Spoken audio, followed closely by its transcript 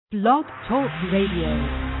Blog Talk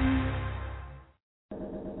Radio.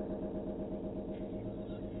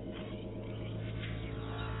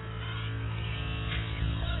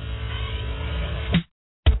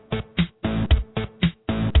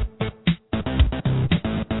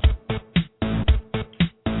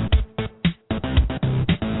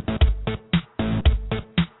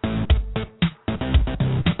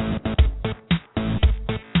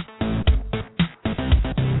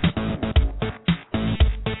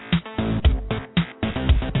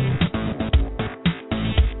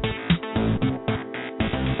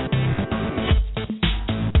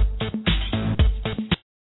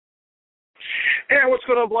 What's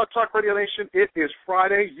going on, Blog Talk Radio Nation? It is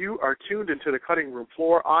Friday. You are tuned into the cutting room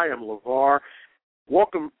floor. I am Levar.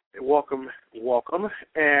 Welcome.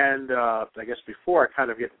 And I guess before I kind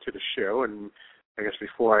of get into the show, and I guess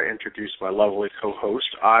before I introduce my lovely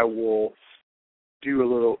co-host, I will do a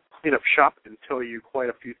little cleanup shop and tell you quite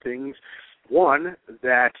a few things. One,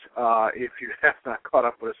 that if you have not caught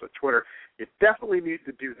up with us on Twitter, you definitely need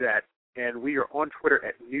to do that. And we are on Twitter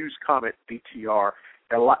at NewsCommentBTR.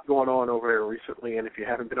 Got a lot going on over there recently, and if you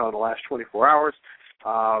haven't been on the last 24 hours,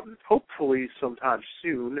 hopefully sometime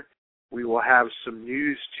soon we will have some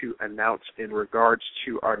news to announce in regards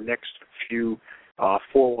to our next few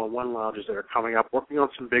 411 lounges that are coming up. Working on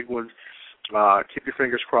some big ones. Keep your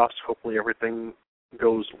fingers crossed. Hopefully everything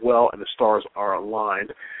goes well and the stars are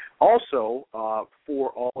aligned. Also, for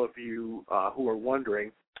all of you who are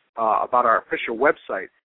wondering about our official website,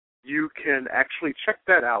 you can actually check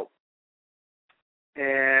that out.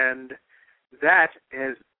 And that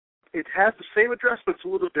is, it has the same address, but it's a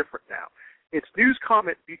little different now. It's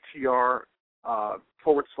newscommentbtr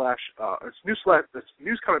it's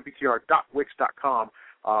newscommentbtr.wix.com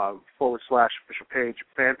 /official page,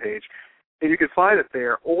 fan page. And you can find it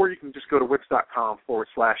there, or you can just go to wix.com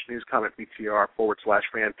 /newscommentbtr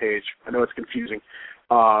 /fan page. I know it's confusing,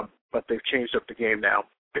 but they've changed up the game now.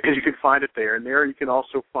 And you can find it there. And there you can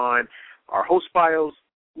also find our host bios,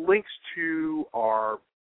 links to our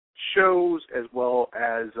shows, as well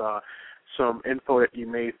as some info that you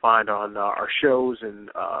may find on our shows and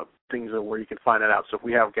things where you can find that out. So if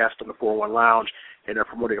we have guests on the 401 Lounge and they're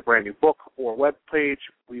promoting a brand new book or web page,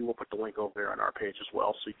 we will put the link over there on our page as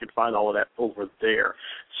well. So you can find all of that over there.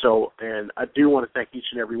 So, and I do want to thank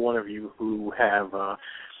each and every one of you who have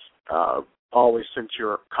always sent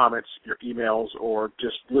your comments, your emails, or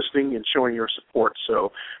just listening and showing your support.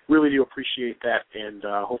 So really do appreciate that, and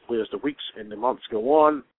hopefully as the weeks and the months go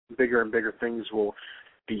on, bigger and bigger things will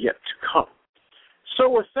be yet to come. So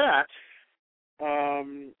with that,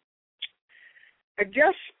 I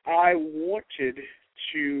guess I wanted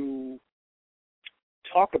to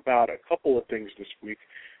talk about a couple of things this week,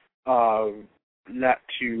 not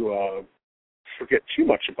to forget too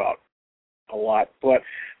much about a lot, but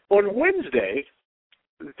on Wednesday,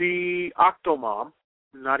 the Octomom,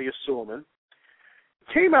 Nadia Suleiman,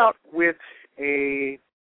 came out with I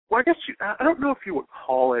don't know if you would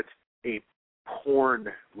call it a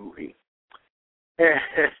porn movie.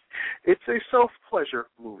 It's a self-pleasure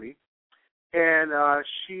movie, and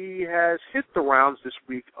she has hit the rounds this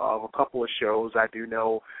week of a couple of shows. I do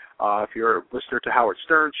know if you're a listener to Howard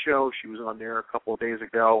Stern's show, she was on there a couple of days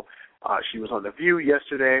ago. She was on The View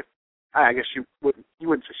yesterday. I guess you wouldn't say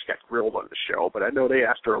she got grilled on the show, but I know they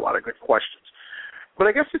asked her a lot of good questions. But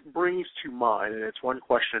I guess it brings to mind, and it's one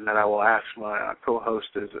question that I will ask my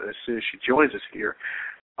co-host as soon as she joins us here.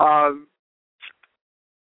 I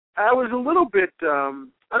was a little bit,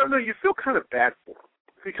 I don't know, you feel kind of bad for her.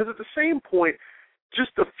 Because at the same point,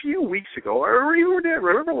 just a few weeks ago, or even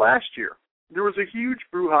remember last year, there was a huge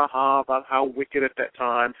brouhaha about how Wicked at that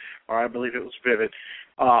time, or I believe it was Vivid,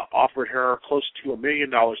 offered her close to $1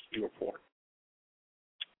 million to do a porn.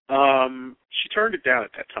 She turned it down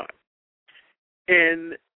at that time.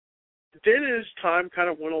 And then as time kind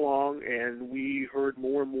of went along and we heard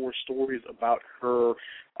more and more stories about her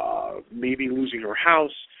maybe losing her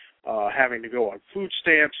house, having to go on food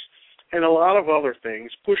stamps, and a lot of other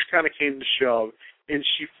things, push kind of came to shove, and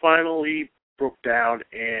she finally broke down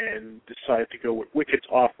and decided to go with Wicked's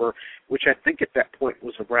offer, which I think at that point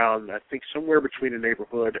was around, I think somewhere between a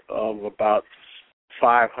neighborhood of about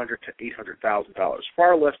 $500,000 to $800,000,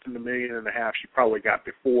 far less than the $1.5 million she probably got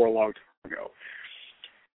before a long time ago.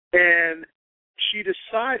 And she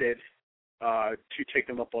decided to take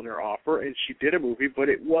them up on their offer, and she did a movie, but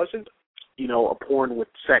it wasn't, a porn with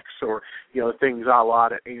sex or, things a la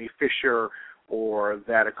that Amy Fisher or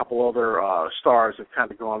that a couple other stars have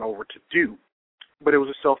kind of gone over to do. But it was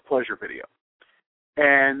a self-pleasure video.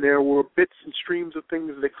 And there were bits and streams of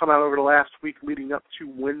things that come out over the last week leading up to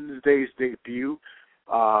Wednesday's debut,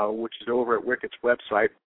 which is over at Wicked's website.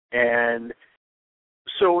 And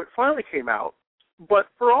so it finally came out. But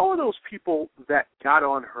for all of those people that got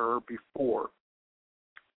on her before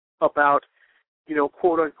about,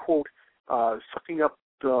 quote unquote, sucking up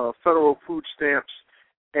the federal food stamps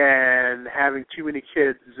and having too many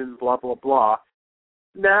kids and blah, blah, blah,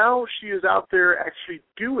 now she is out there actually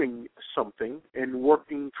doing something and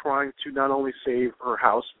working, trying to not only save her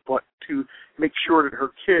house, but to make sure that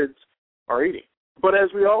her kids are eating. But as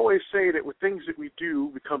we always say, that with things that we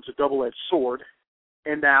do becomes a double-edged sword,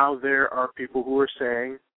 and now there are people who are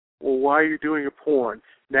saying, well, why are you doing a porn?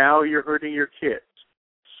 Now you're hurting your kids.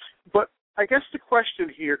 But I guess the question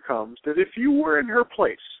here comes that if you were in her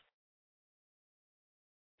place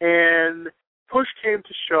and push came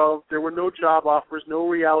to shove, there were no job offers, no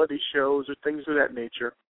reality shows or things of that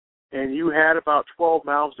nature, and you had about 12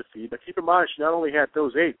 mouths to feed. Now, keep in mind, she not only had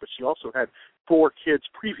those 8, but she also had 4 kids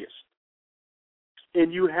previous.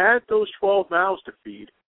 And you had those 12 mouths to feed,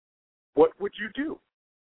 what would you do?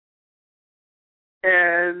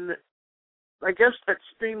 And I guess that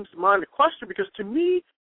seems to mind the question, because to me,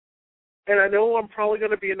 and I know I'm probably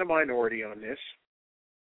going to be in the minority on this,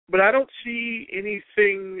 but I don't see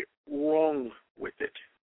anything wrong with it.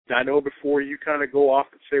 Now, I know before you kind of go off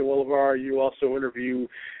and say, well, Levar, you also interview,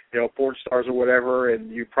 porn stars or whatever,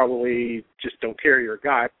 and you probably just don't care, you're a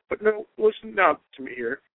guy. But no, listen now to me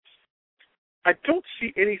here. I don't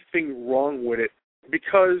see anything wrong with it,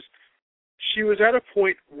 because she was at a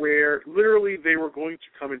point where literally they were going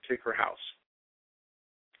to come and take her house.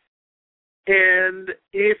 And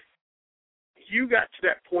if you got to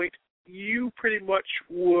that point, you pretty much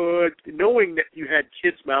would, knowing that you had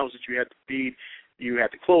kids' mouths that you had to feed, you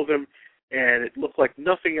had to clothe them, and it looked like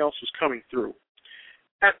nothing else was coming through.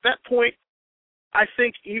 At that point, I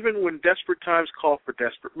think even when desperate times call for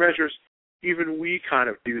desperate measures, even we kind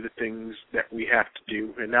of do the things that we have to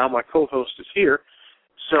do. And now my co-host is here.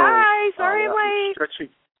 So, hi, sorry I'm late. Stretching.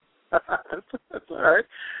 That's all right.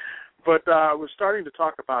 But I was starting to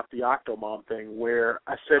talk about the Octomom thing, where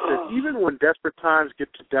I said that even when desperate times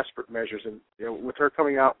get to desperate measures, and with her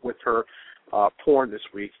coming out with her porn this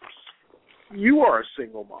week, you are a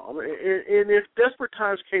single mom, and if desperate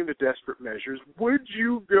times came to desperate measures, would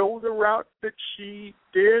you go the route that she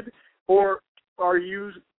did, or are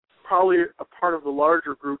you probably a part of the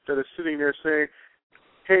larger group that is sitting there saying,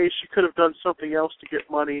 hey, she could have done something else to get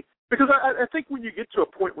money? Because I think when you get to a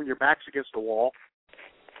point when your back's against the wall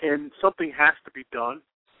and something has to be done,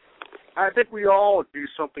 I think we all do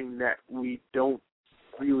something that we don't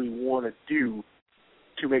really want to do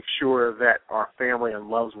to make sure that our family and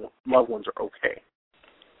loved ones are okay.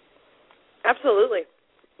 Absolutely.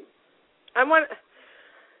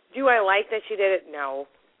 Do I like that she did it? No,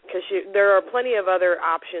 because there are plenty of other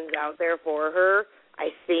options out there for her, I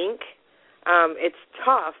think. It's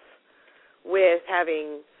tough with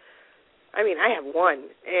having, I have 1,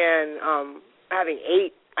 and having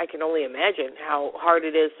 8, I can only imagine how hard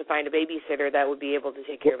it is to find a babysitter that would be able to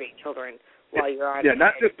take care of 8 children while you're on. Yeah,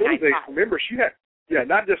 not just those 8. Remember,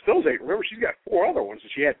 not just those 8. Remember, she's got 4 other ones that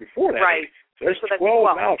she had before that. Right. So there's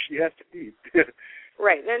 12 now she has to feed.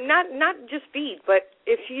 Right, and not just feed, but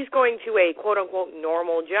if she's going to a quote-unquote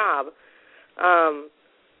normal job,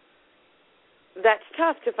 that's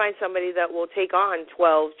tough to find somebody that will take on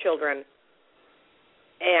 12 children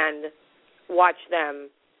and watch them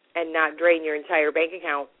and not drain your entire bank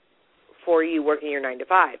account for you working your 9 to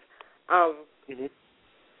 5.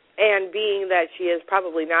 And being that she is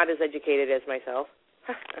probably not as educated as myself.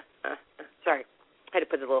 Sorry, I had to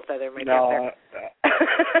put a little feather in my cap there.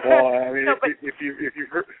 Well, I mean, no, if you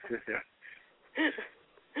heard, yeah.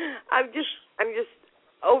 I'm just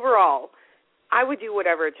overall, I would do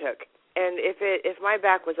whatever it took. And if my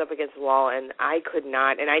back was up against the wall and I could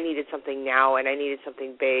not, and I needed something now, and I needed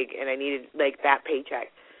something big, and I needed like that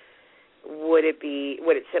paycheck, would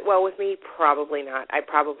it sit well with me? Probably not. I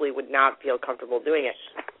probably would not feel comfortable doing it.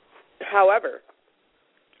 However,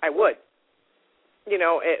 I would.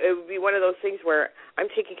 It would be one of those things where I'm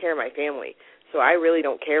taking care of my family, so I really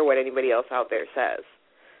don't care what anybody else out there says.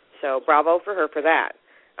 So bravo for her for that.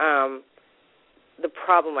 The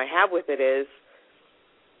problem I have with it is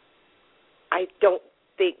I don't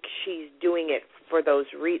think she's doing it for those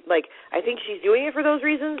I think she's doing it for those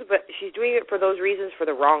reasons, but she's doing it for those reasons for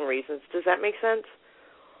the wrong reasons. Does that make sense?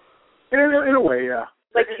 In a way, yeah.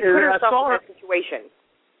 Like she put herself in that situation.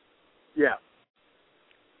 Yeah.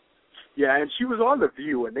 Yeah, and she was on The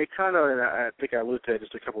View, and they kind of, and I think I alluded to it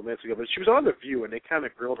just a couple of minutes ago, but she was on The View, and they kind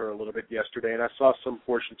of grilled her a little bit yesterday, and I saw some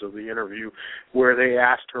portions of the interview where they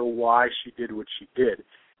asked her why she did what she did.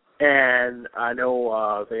 And I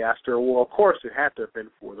know they asked her, well, of course it had to have been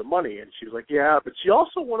for the money. And she was like, yeah, but she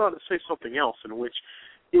also went on to say something else in which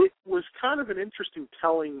it was kind of an interesting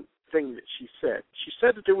telling thing that she said. She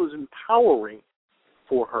said that it was empowering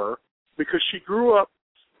for her because she grew up,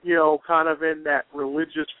 kind of in that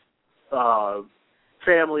religious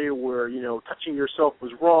family where, touching yourself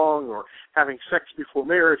was wrong or having sex before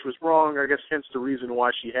marriage was wrong. I guess hence the reason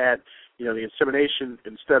why she had, the insemination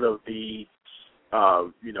instead of the,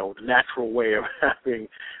 the natural way of having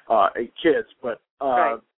 8 kids. But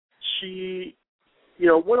right. She,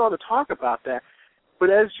 went on to talk about that. But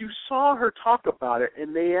as you saw her talk about it,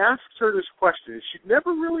 and they asked her this question, she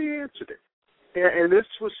never really answered it. And this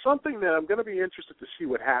was something that I'm going to be interested to see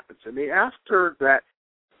what happens. And they asked her that,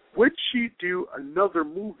 would she do another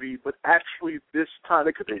movie, but actually this time?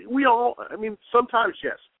 Sometimes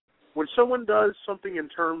yes. When someone does something in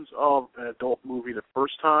terms of an adult movie the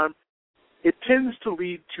first time, it tends to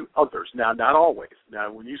lead to others. Now, not always.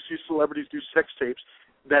 Now, when you see celebrities do sex tapes,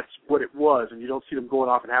 that's what it was, and you don't see them going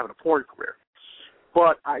off and having a porn career.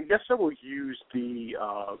 But I guess I will use the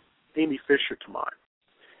Amy Fisher to mind.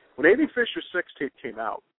 When Amy Fisher's sex tape came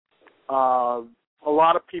out, a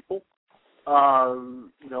lot of people,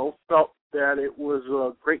 felt that it was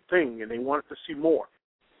a great thing and they wanted to see more.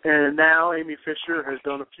 And now Amy Fisher has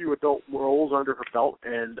done a few adult roles under her belt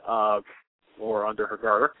or under her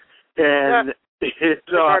garter, and it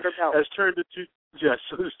has turned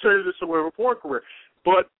into somewhat of a porn career.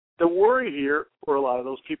 But the worry here for a lot of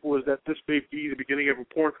those people is that this may be the beginning of a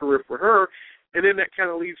porn career for her, and then that kind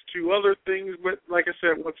of leads to other things. But like I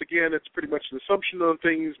said, once again, it's pretty much an assumption on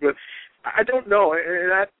things. But I don't know,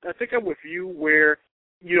 and I think I'm with you where,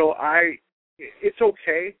 it's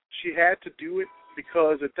okay. She had to do it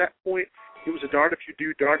because at that point it was a darn if you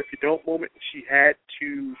do, darn if you don't moment. She had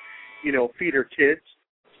to, feed her kids.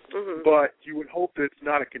 Mm-hmm. But you would hope that it's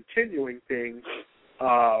not a continuing thing.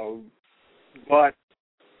 But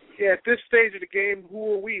yeah, at this stage of the game,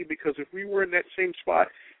 who are we? Because if we were in that same spot,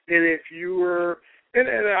 and if you were, and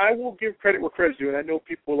I will give credit where credit's due, and I know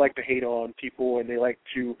people like to hate on people, and they like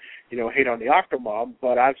to, hate on the Octomom,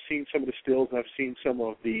 but I've seen some of the stills, and I've seen some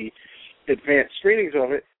of the advanced screenings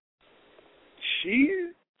of it.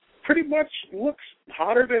 She pretty much looks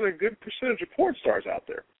hotter than a good percentage of porn stars out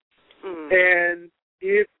there. Mm. And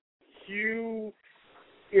if you,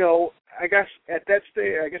 I guess at that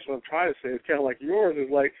stage, I guess what I'm trying to say is kind of like yours,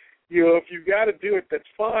 is like, if you've got to do it, that's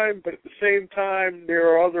fine, but at the same time, there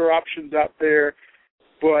are other options out there.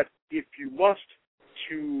 But if you must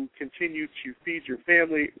to continue to feed your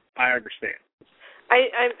family, I understand.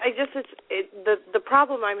 I just, the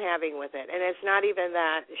problem I'm having with it, and it's not even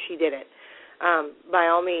that she did it. By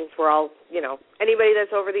all means, we're all, anybody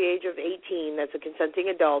that's over the age of 18 that's a consenting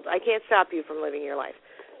adult, I can't stop you from living your life.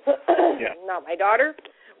 Yeah. No, my daughter,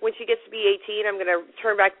 when she gets to be 18, I'm going to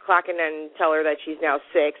turn back the clock and then tell her that she's now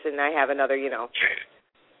 6 and I have another, 12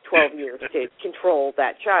 years to control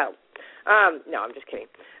that child. No, I'm just kidding.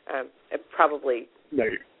 Probably. No,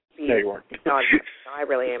 you weren't. No, I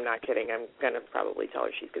really am not kidding. I'm going to probably tell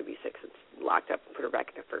her she's going to be 6 and locked up and put her back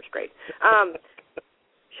into first grade.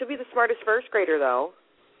 She'll be the smartest first grader, though.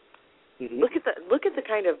 Mm-hmm. Look at the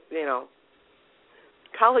kind of,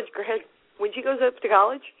 college grad. When she goes up to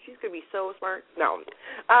college, she's going to be so smart. No.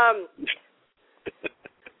 On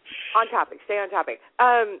topic. Stay on topic.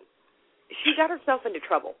 She got herself into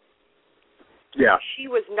trouble. Yeah. She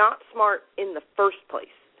was not smart in the first place,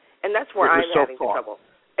 and that's where I'm having trouble.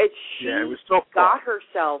 She got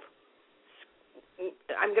herself,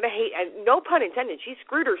 I'm going to hate, and no pun intended, she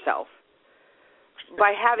screwed herself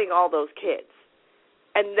by having all those kids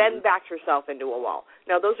and then backed herself into a wall.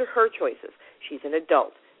 Now, those are her choices. She's an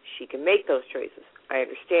adult. She can make those choices. I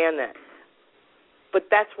understand that. But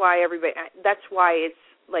that's why it's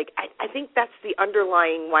like, I think that's the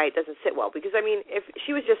underlying why it doesn't sit well. Because, I mean, if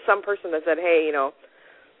she was just some person that said, hey,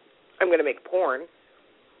 I'm going to make porn,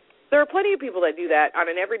 there are plenty of people that do that on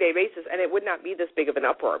an everyday basis, and it would not be this big of an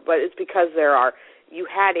uproar. But it's because you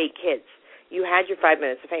had 8 kids. You had your 5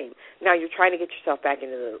 minutes of fame. Now you're trying to get yourself back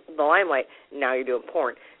into the limelight. Now you're doing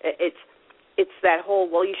porn. It's that whole,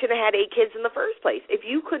 well, you shouldn't have had 8 kids in the first place. If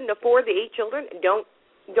you couldn't afford the 8 children, don't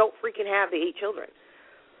freaking have the 8 children.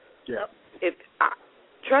 Yeah.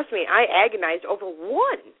 Trust me, I agonized over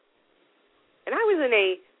one. And I was in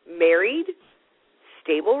a married,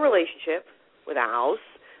 stable relationship with a house.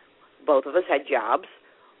 Both of us had jobs.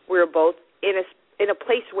 We were both in a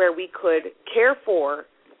place where we could care for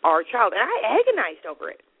our child. And I agonized over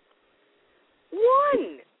it.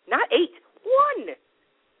 1, not 8, 1.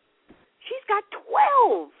 She's got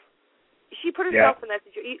 12. She put herself in that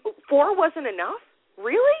situation. 4 wasn't enough?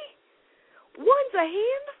 Really? 1's a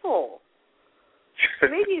handful.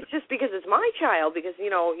 maybe it's just because it's my child, because,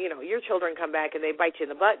 your children come back and they bite you in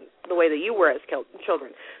the butt the way that you were as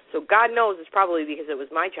children. So God knows it's probably because it was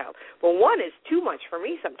my child. But one is too much for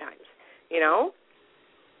me sometimes,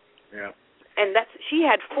 Yeah. And she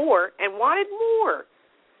had 4 and wanted more.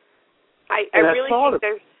 I really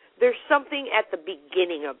think there's something at the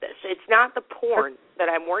beginning of this. It's not the porn that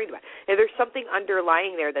I'm worried about. And there's something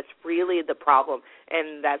underlying there that's really the problem,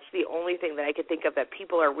 and that's the only thing that I could think of that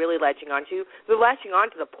people are really latching onto. They're latching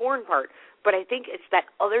onto the porn part, but I think it's that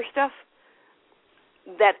other stuff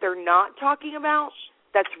that they're not talking about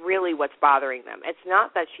that's really what's bothering them. It's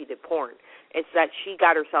not that she did porn. It's that she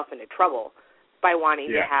got herself into trouble by wanting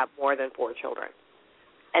to have more than 4 children,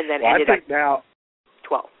 and then ended up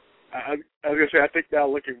 12. I was going to say, I think now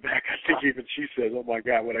looking back, I think even she says, oh, my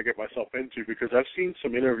God, what I get myself into, because I've seen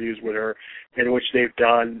some interviews with her in which they've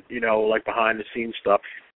done, like behind-the-scenes stuff,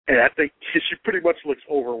 and I think she pretty much looks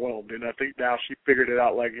overwhelmed, and I think now she figured it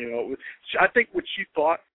out, I think what she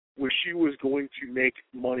thought was she was going to make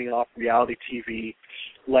money off reality TV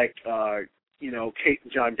like, Kate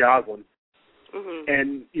and John Goslin,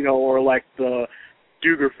 and, or like the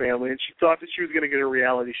Duger family, and she thought that she was going to get a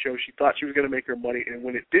reality show. She thought she was going to make her money, and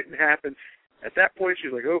when it didn't happen, at that point she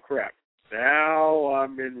was like, oh, crap. Now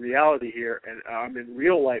I'm in reality here, and I'm in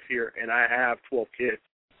real life here, and I have 12 kids,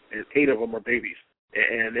 and 8 of them are babies.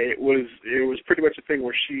 And it was pretty much a thing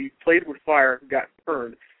where she played with fire, got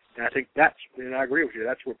burned, and I think and I agree with you,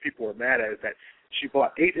 that's what people are mad at, is that she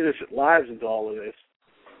brought 8 innocent lives into all of this,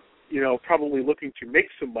 probably looking to make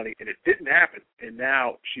some money, and it didn't happen. And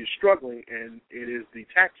now she's struggling, and it is the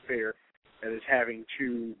taxpayer that is having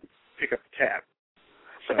to pick up the tab.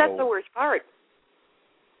 But that's the worst part.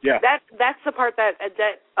 Yeah. That's the part that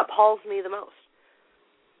appalls me the most.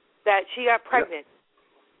 That she got pregnant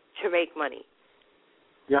to make money.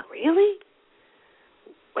 Yeah. Really?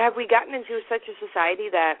 Have we gotten into such a society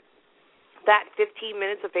that 15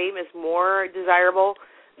 minutes of fame is more desirable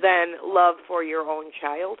than love for your own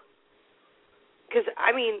child? Because,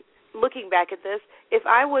 looking back at this, if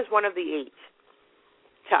I was one of the 8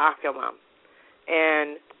 to Octomom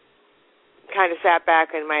and kind of sat back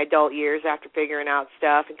in my adult years after figuring out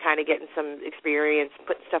stuff and kind of getting some experience,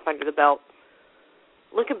 putting stuff under the belt,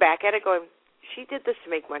 looking back at it going, she did this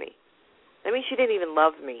to make money. That means she didn't even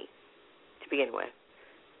love me to begin with.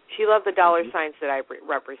 She loved the dollar signs that I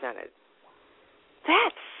represented.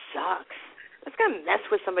 That sucks. That's going to mess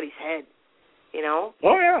with somebody's head,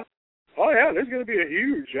 Oh, yeah, there's going to be a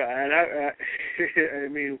huge, and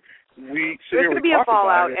there's going to be a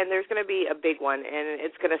fallout, and there's going to be a big one, and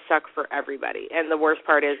it's going to suck for everybody. And the worst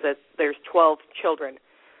part is that there's 12 children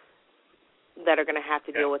that are going to have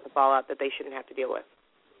to deal with the fallout that they shouldn't have to deal with.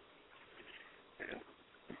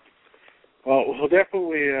 Yeah. Well,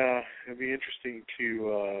 definitely it'll be interesting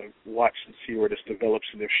to watch and see where this develops,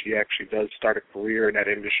 and if she actually does start a career in that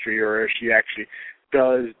industry, or if she actually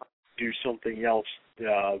does do something else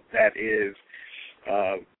that is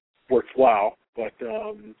worthwhile. But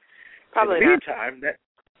probably in the meantime,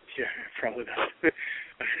 probably not.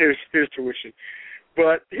 here's tuition.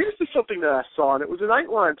 But here's just something that I saw, and it was a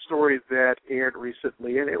Nightline story that aired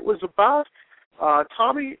recently, and it was about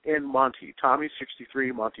Tommy and Monty. Tommy's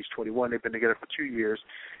 63, Monty's 21. They've been together for 2 years,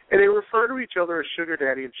 and they refer to each other as Sugar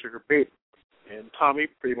Daddy and Sugar Baby. And Tommy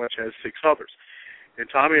pretty much has 6 others. And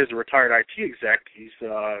Tommy is a retired IT exec. He's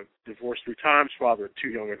divorced 3 times, father of 2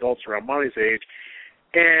 young adults around Monty's age.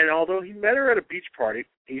 And although he met her at a beach party,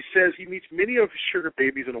 he says he meets many of his sugar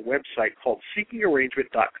babies on a website called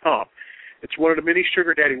SeekingArrangement.com. It's one of the many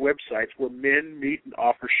sugar daddy websites where men meet and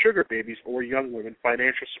offer sugar babies or young women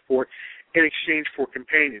financial support in exchange for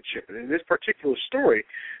companionship. And in this particular story,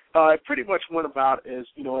 it pretty much went about as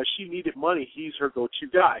she needed money, he's her go-to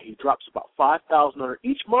guy. He drops about $5,000 on her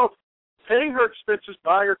each month, paying her expenses,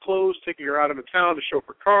 buying her clothes, taking her out into town to show up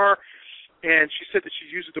her car. And she said that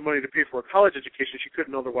she uses the money to pay for a college education she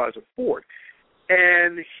couldn't otherwise afford.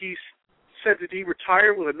 And he said that he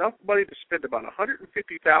retired with enough money to spend about $150,000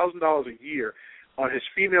 a year on his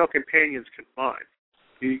female companions combined.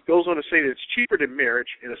 He goes on to say that it's cheaper than marriage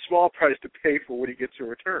and a small price to pay for what he gets in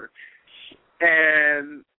return.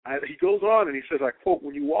 And he goes on and he says, I quote,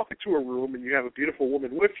 when you walk into a room and you have a beautiful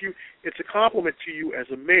woman with you, it's a compliment to you as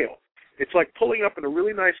a male. It's like pulling up in a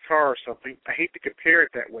really nice car or something. I hate to compare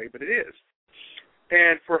it that way, but it is.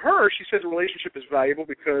 And for her, she says the relationship is valuable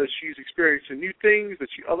because she's experiencing new things that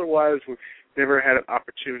she otherwise would never had an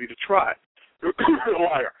opportunity to try.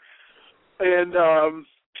 Liar. And I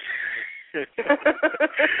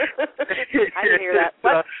didn't hear that.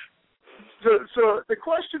 What? So the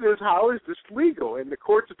question is, how is this legal? And the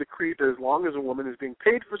courts have decreed that as long as a woman is being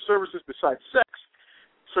paid for services besides sex,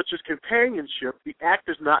 such as companionship, the act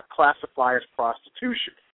does not classify as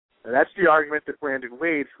prostitution. And that's the argument that Brandon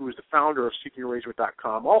Wade, who is the founder of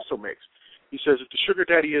SeekingArrangement.com, also makes. He says if the sugar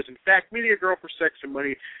daddy is, in fact, meeting a girl for sex and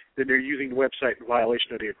money, then they're using the website in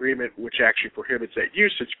violation of the agreement, which actually prohibits that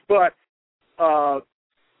usage. But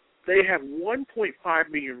they have 1.5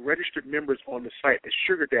 million registered members on the site as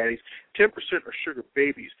sugar daddies. 10% are sugar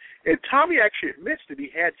babies. And Tommy actually admits that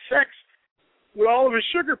he had sex with all of his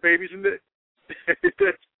sugar babies, and that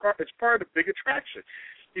it's part of the big attraction.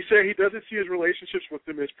 He said he doesn't see his relationships with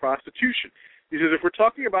them as prostitution. He says, if we're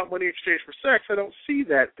talking about money exchange for sex, I don't see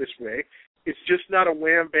that this way. It's just not a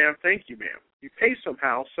wham, bam, thank you, ma'am. You pay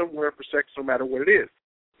somehow, somewhere for sex, no matter what it is.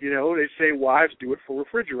 You know, they say wives do it for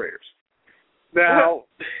refrigerators. Now,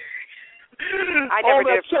 I never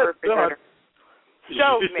did it for a refrigerator.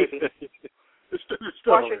 Stove, maybe.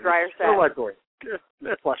 Washer, dryer set. Oh, my God.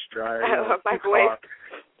 Washer, dryer. Microwave.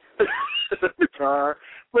 Car.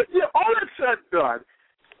 But, yeah, all that said and done,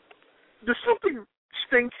 does something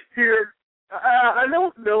stink here? I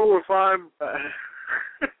don't know if I'm...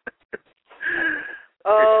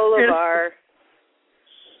 Oh, Levar.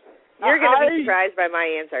 You're going to be surprised by my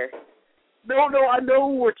answer. No, I know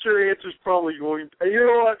what your answer's probably going to... You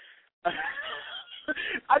know what?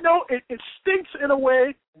 I know it stinks in a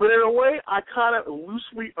way, but in a way I kind of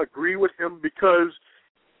loosely agree with him because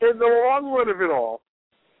in the long run of it all,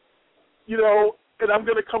 you know, and I'm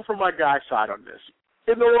going to come from my guy side on this.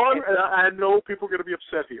 In the long run, I know people are going to be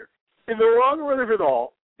upset here. In the long run of it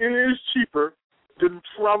all, it is cheaper than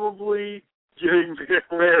probably getting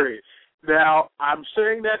married. Now, I'm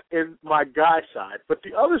saying that in my guy side, but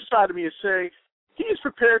the other side of me is saying he's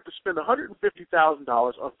prepared to spend $150,000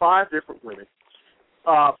 on 5 different women,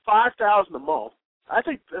 $5,000 a month. I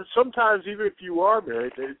think that sometimes even if you are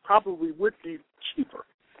married, it probably would be cheaper.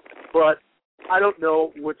 But I don't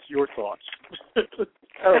know. What's your thoughts? I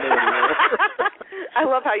don't know anymore. I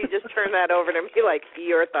love how you just turn that over to me like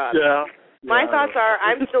your thoughts. Yeah. My thoughts are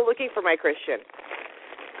I'm still looking for my Christian.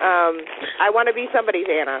 I want to be somebody's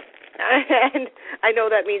Anna. And I know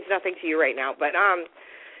that means nothing to you right now, but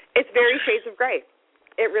it's very shades of gray.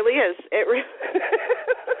 It really is.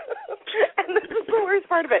 And this is the worst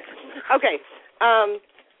part of it. Okay.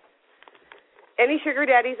 Any sugar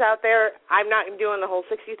daddies out there, I'm not doing the whole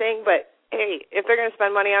 60 thing, but, hey, if they're going to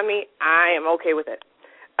spend money on me, I am okay with it.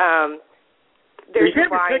 There's a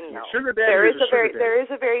line, though. There is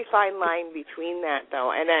a very fine line between that, though,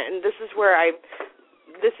 and this is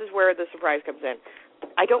where the surprise comes in.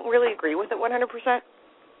 I don't really agree with it 100%.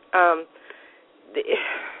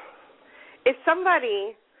 If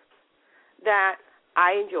somebody that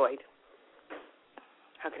I enjoyed,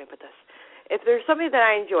 how can I put this? If there's somebody that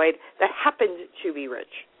I enjoyed that happened to be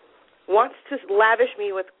rich, wants to lavish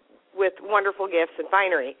me with wonderful gifts and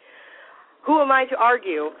finery, who am I to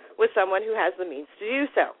argue with someone who has the means to do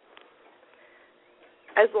so?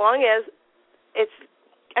 As long as it's,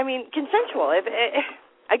 consensual.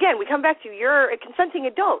 Again, we come back to you're a consenting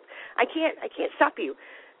adult. I can't stop you.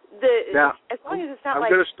 As long as it's not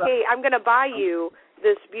hey, I'm going to buy you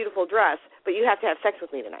this beautiful dress, but you have to have sex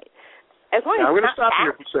with me tonight. As long as I'm going to stop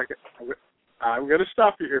you here for a second. I'm going to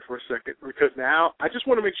stop you here for a second because now I just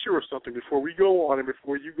want to make sure of something before we go on and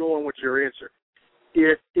before you go on with your answer.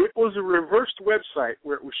 If it was a reversed website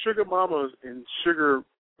where it was sugar mamas and sugar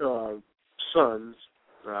sons,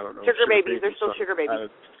 I don't know. Sugar babies. They're still sugar babies.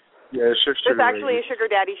 Yeah, sugar There's actually a sugar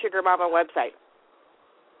daddy, sugar mama website.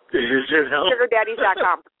 Is it hell?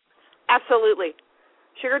 SugarDaddies.com. Absolutely.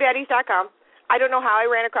 SugarDaddies.com. I don't know how I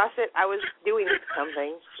ran across it. I was doing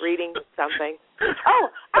something, reading something. Oh,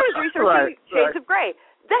 I was researching Shades of Grey.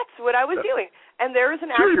 That's what I was doing. And there is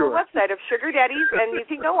an actual website of sugar daddies, and you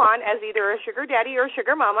can go on as either a sugar daddy or a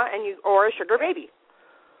sugar mama or a sugar baby.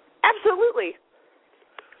 Absolutely.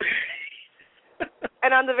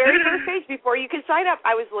 And on the very first page, before you could sign up,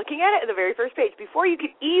 I was looking at it at the very first page. Before you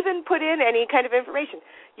could even put in any kind of information,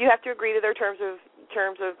 you have to agree to their terms and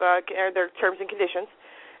conditions.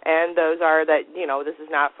 And those are that, this is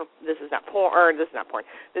not porn, this is not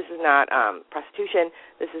prostitution,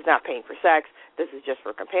 this is not paying for sex, this is just for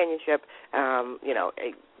companionship.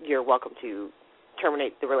 You're welcome to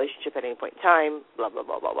terminate the relationship at any point in time, blah, blah,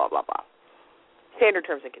 blah, blah, blah, blah, blah. Standard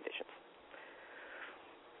terms and conditions.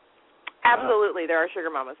 Absolutely, there are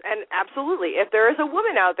sugar mamas. And absolutely, if there is a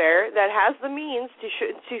woman out there that has the means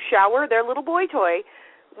to shower their little boy toy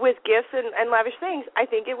with gifts and lavish things, I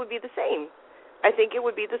think it would be the same.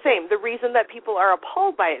 The reason that people are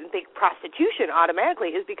appalled by it and think prostitution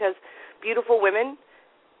automatically is because beautiful women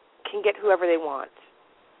can get whoever they want.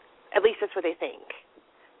 At least that's what they think.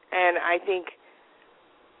 And I think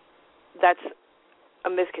that's a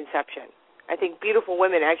misconception. I think beautiful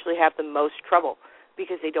women actually have the most trouble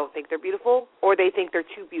because they don't think they're beautiful or they think they're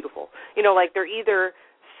too beautiful. You know, like they're either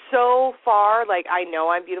so far, like I know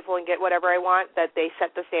I'm beautiful and get whatever I want, that they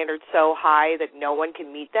set the standard so high that no one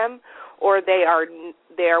can meet them, or they are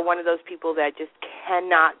one of those people that just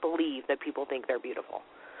cannot believe that people think they're beautiful,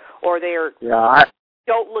 or they are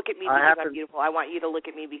don't look at me because I'm beautiful. I want you to look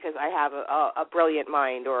at me because I have a brilliant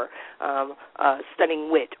mind or a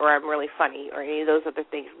stunning wit or I'm really funny or any of those other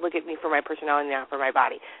things. Look at me for my personality, not for my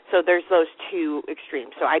body. So there's those two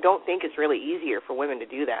extremes. So I don't think it's really easier for women to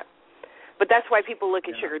do that. But that's why people look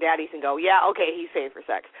at sugar daddies and go, yeah, okay, he's saved for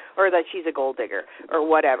sex, or that she's a gold digger, or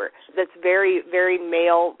whatever. That's very, very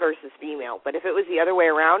male versus female. But if it was the other way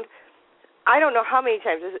around, I don't know how many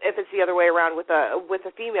times if it's the other way around with a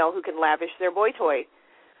female who can lavish their boy toy.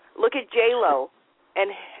 Look at J-Lo and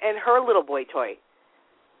her little boy toy.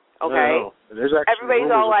 Okay? No, everybody's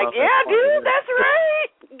all like, yeah, dude, that's right.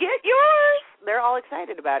 Get yours. They're all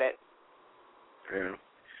excited about it. Yeah.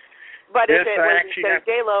 But if it was instead of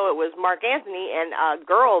J-Lo, it was Mark Anthony and a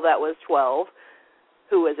girl that was 12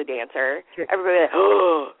 who was a dancer, everybody was like,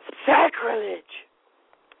 oh, sacrilege.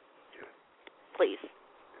 Please.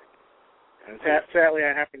 Sadly,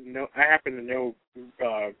 I happen to know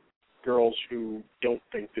girls who don't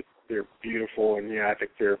think that they're beautiful, and I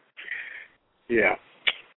think they're there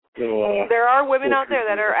are women out there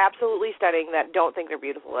that are absolutely stunning that don't think they're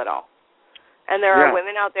beautiful at all. And there are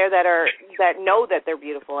women out there that know that they're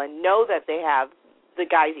beautiful and know that they have the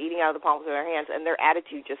guys eating out of the palms of their hands, and their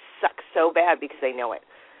attitude just sucks so bad because they know it.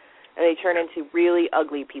 And they turn into really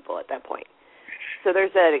ugly people at that point. So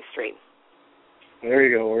there's that extreme. There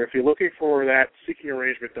you go. Or if you're looking for that,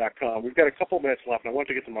 seekingarrangement.com. We've got a couple minutes left, and I want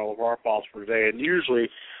to get to my Levar files for today. And usually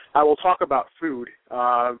I will talk about food,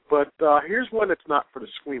 but here's one that's not for the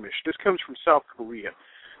squeamish. This comes from South Korea.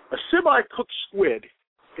 A semi-cooked squid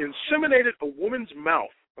inseminated a woman's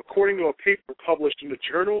mouth, according to a paper published in the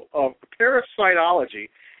Journal of Parasitology,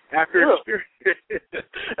 after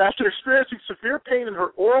experiencing severe pain in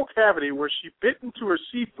her oral cavity where she bit into her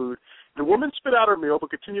seafood. The woman spit out her meal but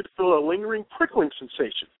continued to feel a lingering prickling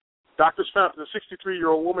sensation. Doctors found that the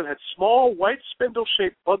 63-year-old woman had small, white,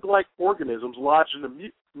 spindle-shaped bug-like organisms lodged in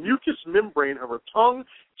the mucous membrane of her tongue,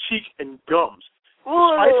 cheek, and gums.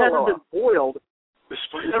 Despite having been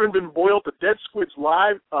boiled, the dead squid's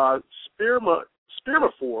live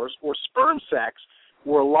spermophores, or sperm sacs,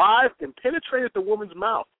 were alive and penetrated the woman's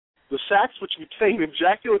mouth. The sacs, which contain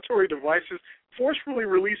ejaculatory devices, forcefully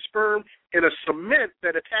release sperm in a cement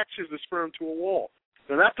that attaches the sperm to a wall.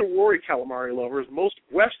 Now, not to worry, calamari lovers, most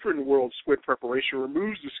Western world squid preparation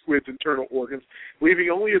removes the squid's internal organs, leaving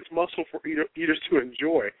only its muscle for eaters to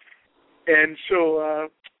enjoy. And so,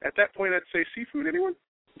 at that point, I'd say seafood, anyone?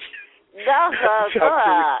 And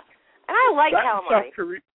I like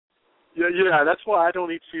calamari. Yeah, that's why I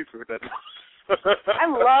don't eat seafood. I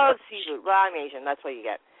love seafood. Well, I'm Asian. That's what you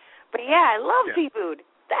get. But, I love seafood.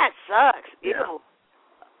 That sucks. Ew. Yeah.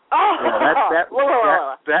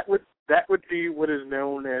 Oh! That would be what is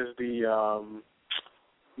known as the,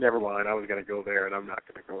 never mind, I was going to go there, and I'm not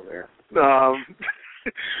going to go there.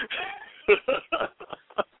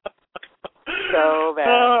 So bad.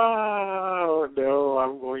 Oh, no,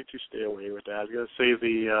 I'm going to stay away with that. I was going to say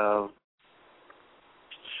the,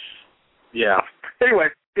 Anyway,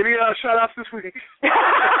 any shout-outs this week?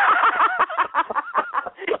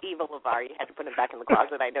 Evil Levar, you had to put him back in the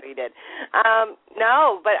closet. I know you did.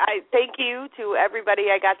 No, but I thank you to everybody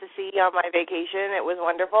I got to see on my vacation. It was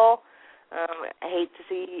wonderful. I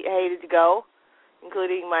hated to go,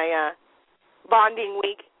 including my bonding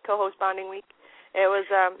week, co-host bonding week. It was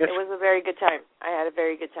a very good time. I had a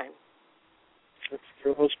very good time. It's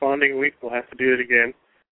co-host bonding week. We'll have to do it again.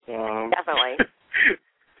 Definitely.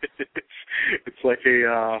 It's like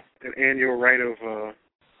an annual rite of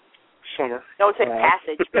summer. Don't say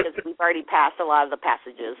passage because we've already passed a lot of the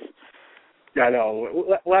passages. Yeah, I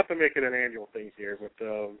know. We'll have to make it an annual thing here, but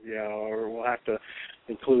or we'll have to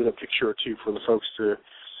include a picture or two for the folks to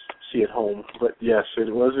see at home. But yes,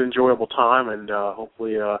 it was an enjoyable time, and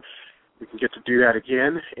hopefully we can get to do that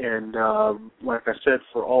again. And like I said,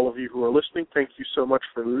 for all of you who are listening, thank you so much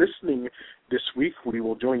for listening this week. We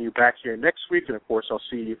will join you back here next week, and of course, I'll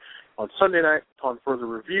see you on Sunday night on further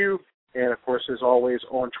review. And, of course, as always,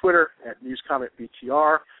 on Twitter at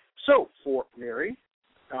NewsCommentBTR. So, for Mary,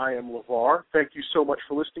 I am Levar. Thank you so much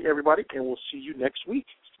for listening, everybody, and we'll see you next week.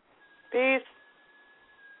 Peace.